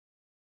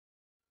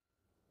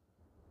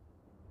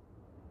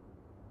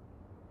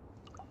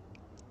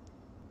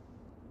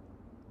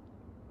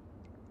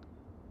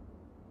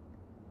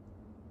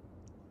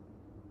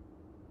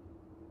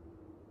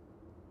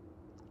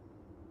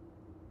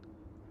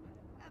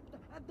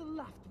the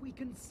left we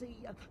can see,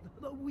 at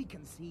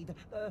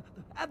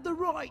the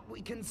right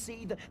we can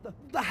see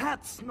the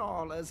hat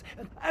snarlers.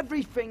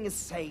 Everything is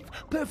safe,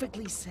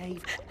 perfectly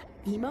safe.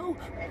 Emo?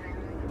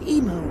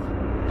 Emo.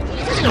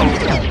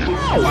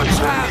 Watch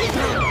out!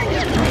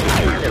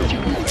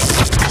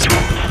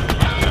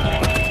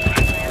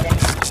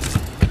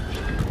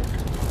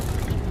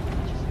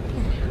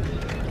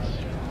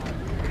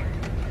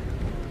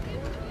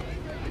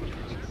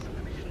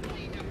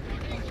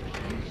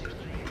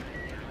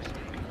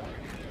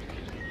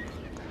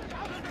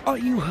 Are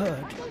you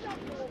hurt?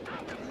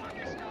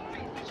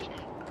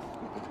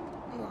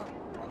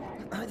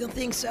 I don't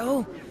think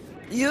so.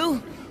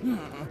 You?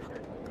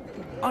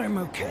 I'm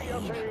okay.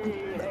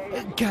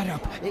 Get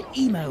up.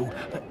 Emo,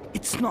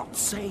 it's not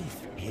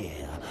safe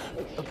here.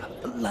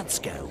 Let's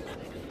go.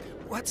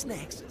 What's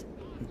next?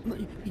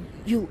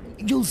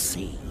 You'll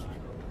see.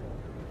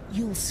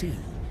 You'll see.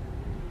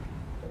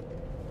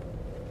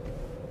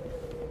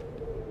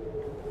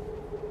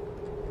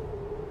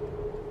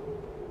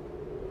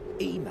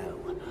 Emo,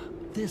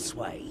 this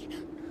way.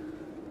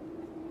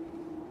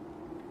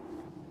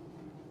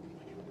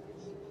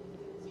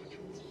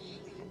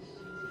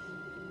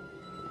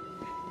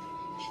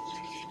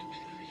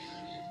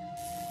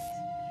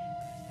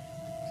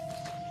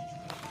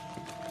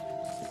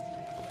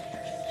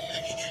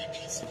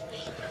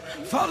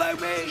 Follow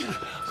me!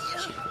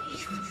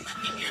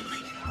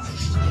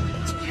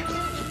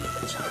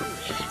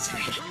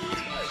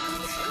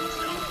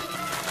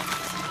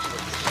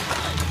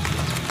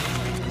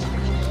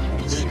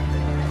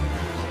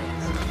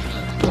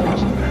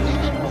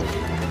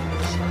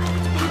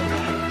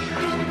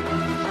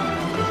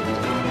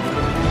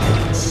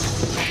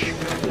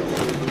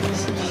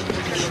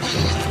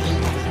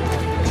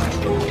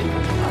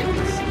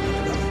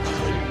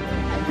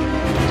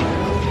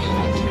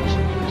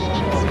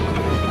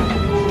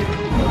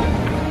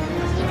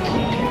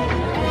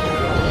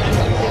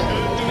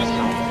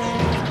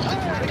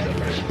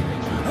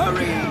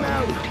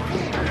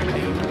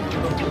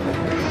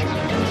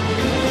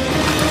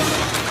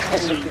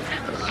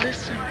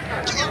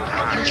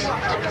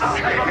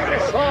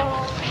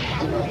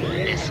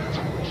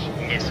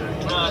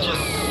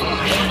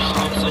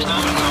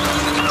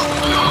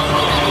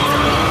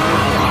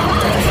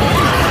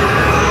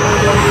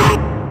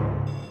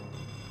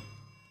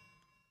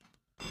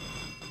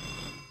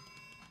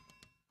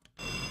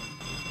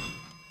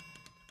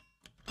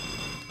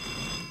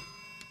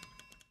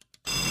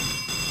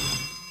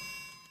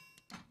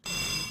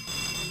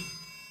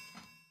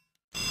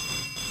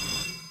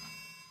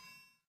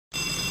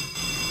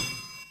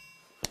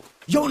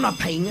 You're not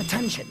paying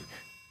attention.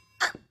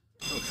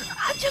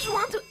 I just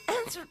want to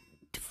answer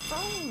the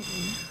phone.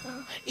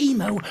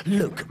 Emo,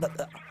 look,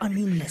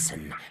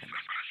 listen.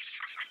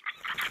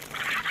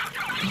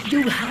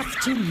 You have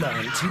to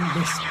learn to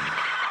listen.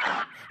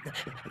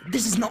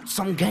 This is not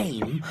some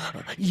game.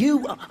 We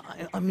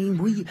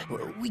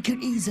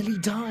could easily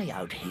die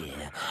out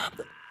here.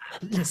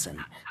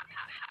 Listen.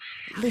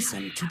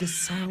 Listen to the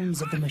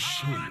sounds of the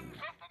machine.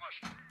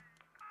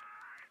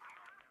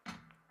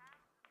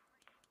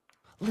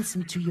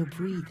 Listen to your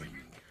breathing.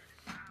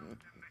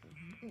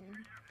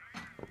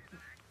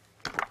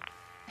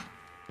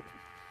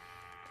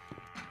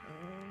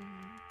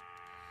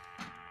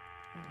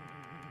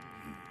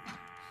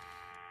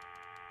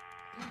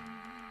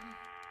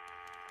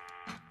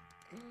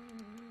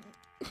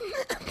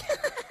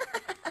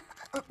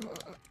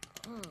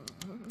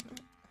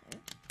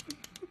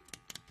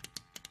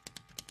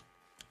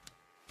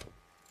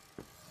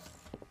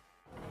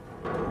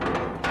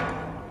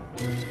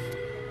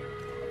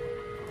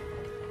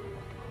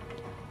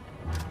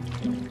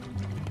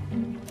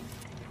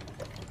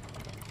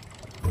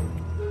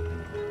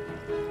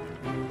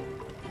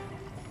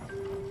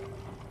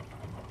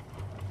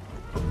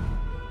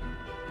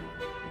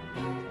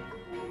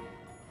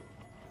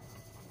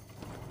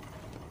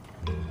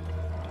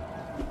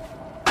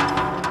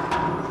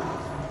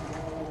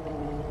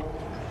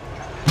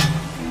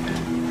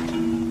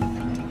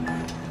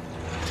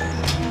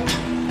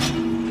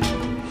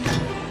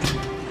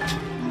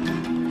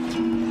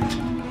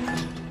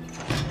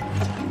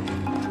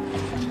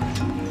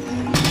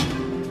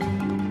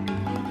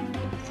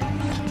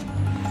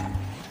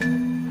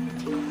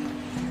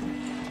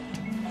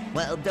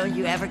 Well, don't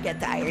you ever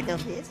get tired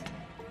of this?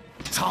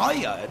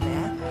 Tired?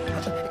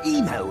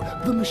 Emo,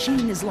 the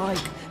machine is like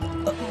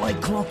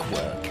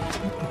clockwork.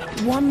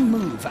 One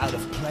move out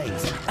of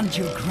place and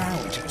you're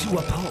ground to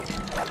a pulp.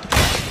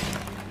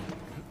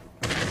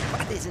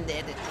 What isn't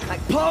it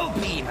like Pulp,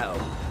 Emo!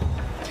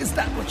 Is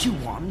that what you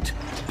want?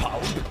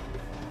 Pulp?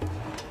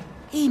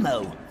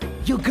 Emo,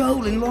 your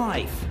goal in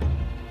life.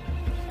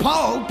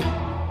 Pulp?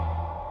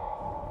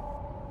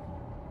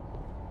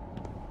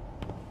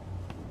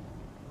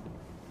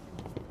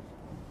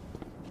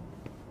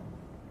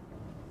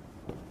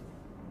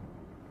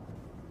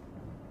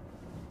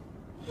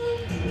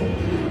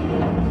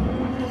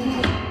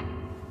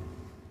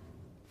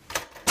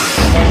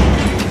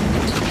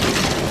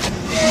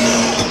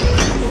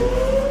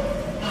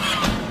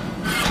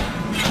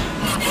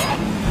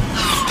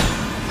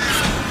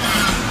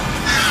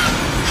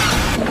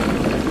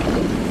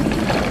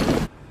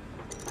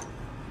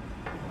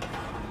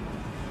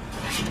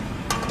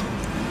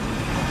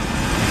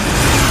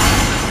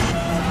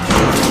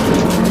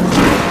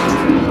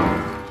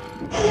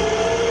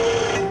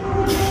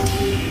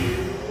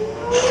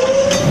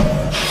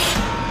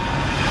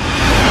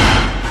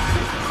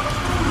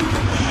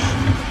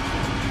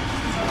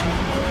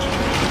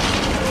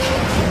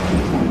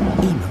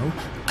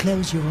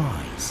 close your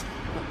eyes.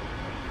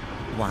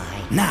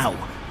 Why? Now!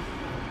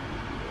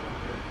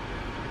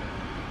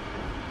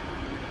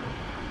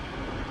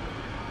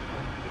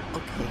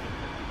 Okay.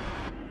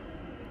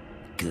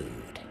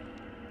 Good.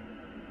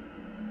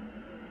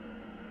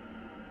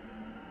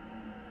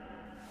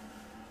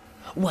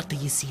 What do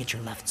you see at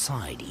your left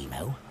side,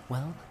 Emo?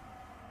 Well?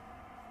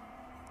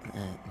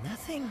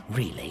 Nothing.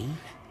 Really?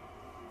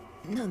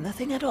 No,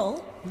 nothing at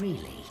all.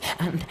 Really?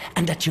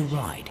 And at your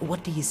right,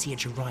 what do you see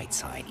at your right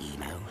side,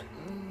 Emo?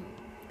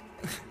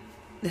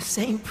 The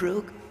same,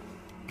 Brooke.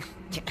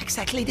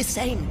 Exactly the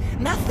same.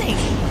 Nothing.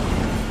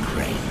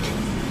 Great.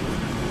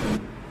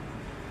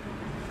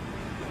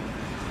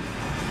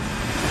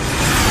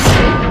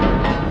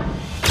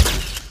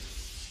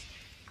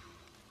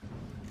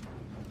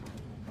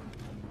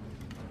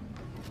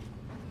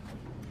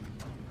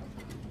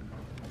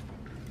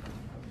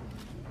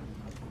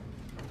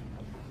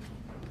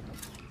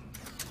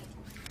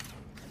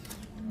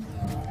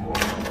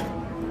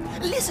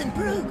 Listen,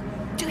 Brooke.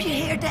 Do you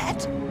hear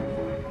that?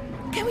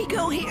 Can we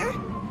go here?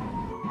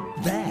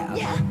 There?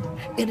 Yeah.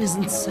 It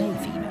isn't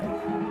safe, Emo.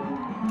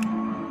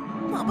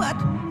 Well, but...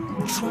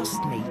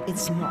 Trust me,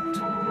 it's not.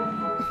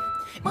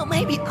 Well,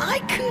 maybe I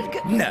could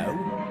go... No.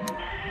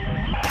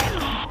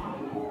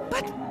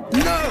 But...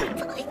 No!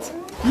 But...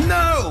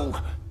 No!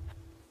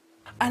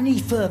 Any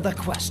further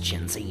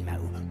questions, Emo?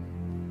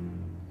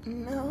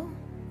 No.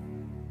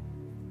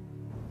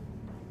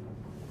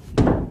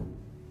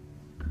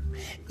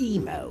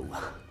 Emo.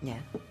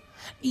 Yeah.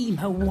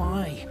 Emo,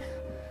 why?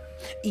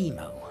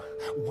 Emo,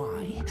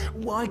 why?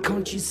 Why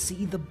can't you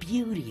see the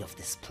beauty of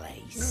this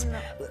place?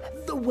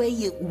 The way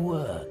it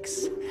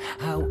works.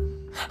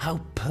 How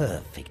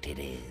perfect it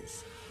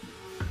is.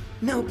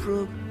 No,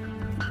 Brooke.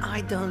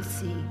 I don't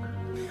see.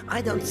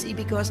 I don't see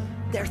because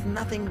there's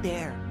nothing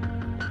there.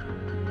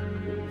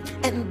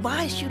 And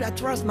why should I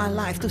trust my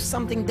life to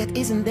something that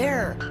isn't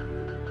there?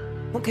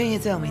 Well, can you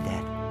tell me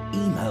that?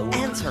 Emo.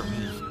 Answer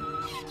me.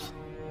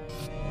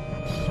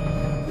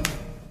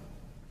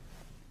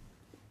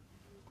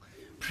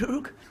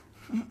 Brooke,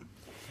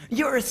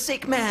 you're a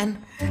sick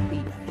man.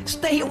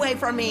 Stay away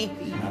from me.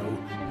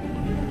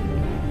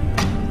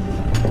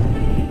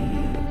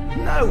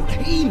 No,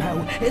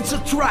 Emo, it's a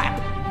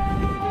trap.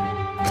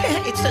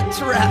 It's a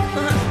trap.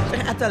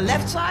 At the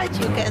left side,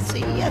 you can see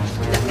the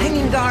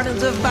Hanging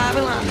Gardens of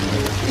Babylon.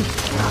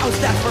 How's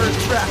that for a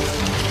trap?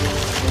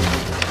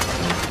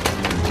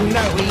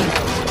 No, Emo.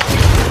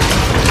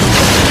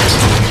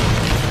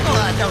 Oh,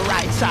 at the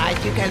right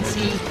side, you can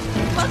see.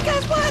 Well,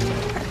 guess what?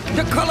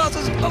 The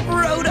Colossus of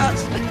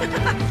Rhodos.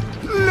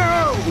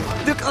 No!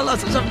 The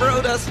Colossus of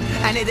Rhodos.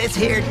 And it is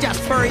here just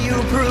for you,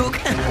 Brooke.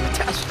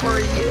 Just for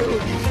you.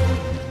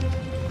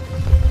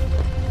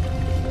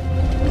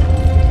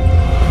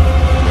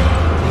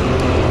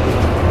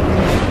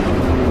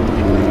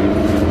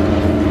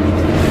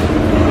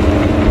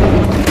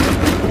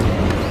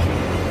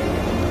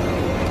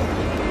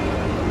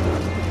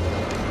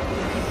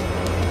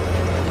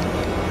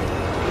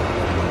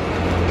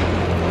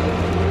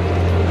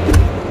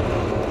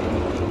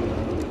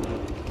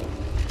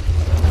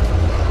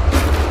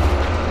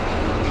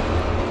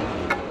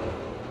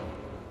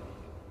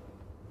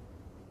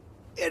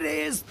 It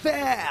is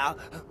there!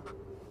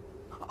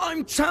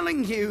 I'm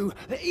telling you,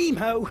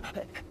 Emo,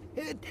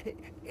 it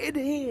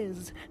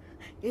is.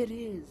 It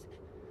is.